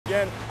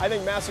again, I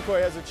think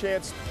Massaquoi has a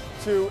chance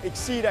to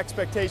exceed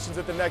expectations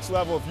at the next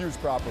level if used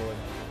properly.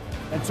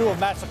 And two of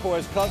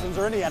Massaquoi's cousins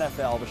are in the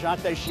NFL.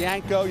 Vashante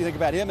Shianko, you think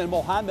about him, and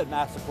Mohamed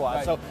Massaquoi.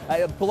 Right. So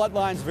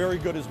bloodline's very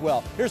good as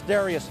well. Here's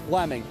Darius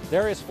Fleming.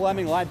 Darius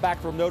Fleming,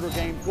 linebacker from Notre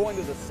Dame, going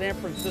to the San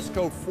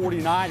Francisco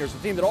 49ers,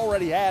 a team that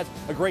already has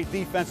a great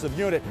defensive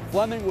unit.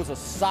 Fleming was a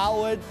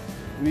solid,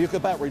 you think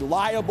about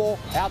reliable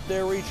out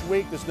there each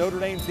week. This Notre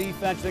Dame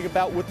defense, think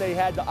about what they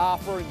had to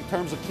offer in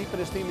terms of keeping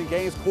his team in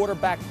games.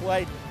 Quarterback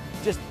play,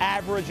 just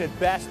average at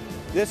best.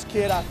 This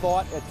kid, I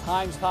thought, at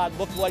times, Todd,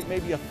 looked like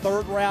maybe a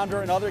third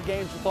rounder. In other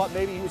games, we thought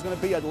maybe he was going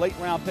to be a late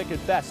round pick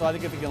at best. So I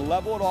think if he can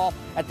level it off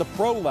at the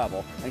pro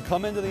level and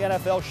come into the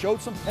NFL,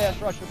 showed some pass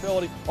rush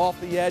ability off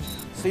the edge,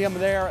 see him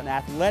there, an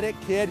athletic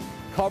kid,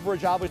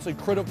 coverage obviously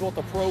critical at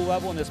the pro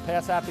level in this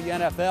pass after the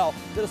NFL,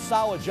 did a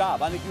solid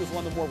job. I think he was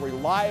one of the more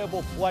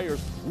reliable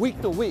players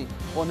week to week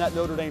on that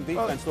Notre Dame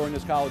defense during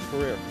his college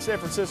career. San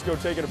Francisco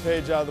taking a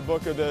page out of the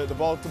book of the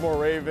Baltimore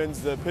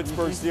Ravens, the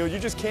Pittsburgh Steelers. You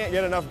just can't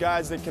get enough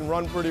guys that can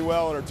run pretty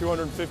well and are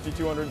 250,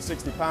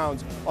 260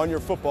 pounds on your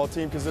football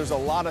team because there's a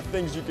lot of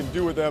things you can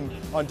do with them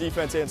on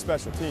defense and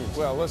special teams.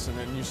 Well, listen,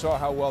 and you saw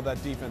how well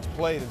that defense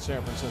played in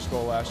San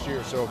Francisco last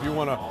year. So if you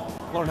want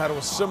to learn how to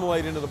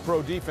assimilate into the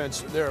pro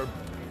defense, there are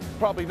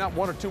probably not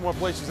one or two more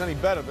places any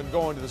better than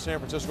going to the San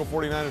Francisco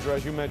 49ers or,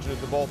 as you mentioned,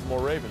 at the Baltimore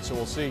Ravens. So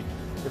we'll see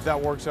if that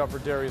works out for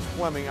Darius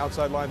Fleming,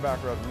 outside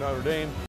linebacker out of Notre Dame.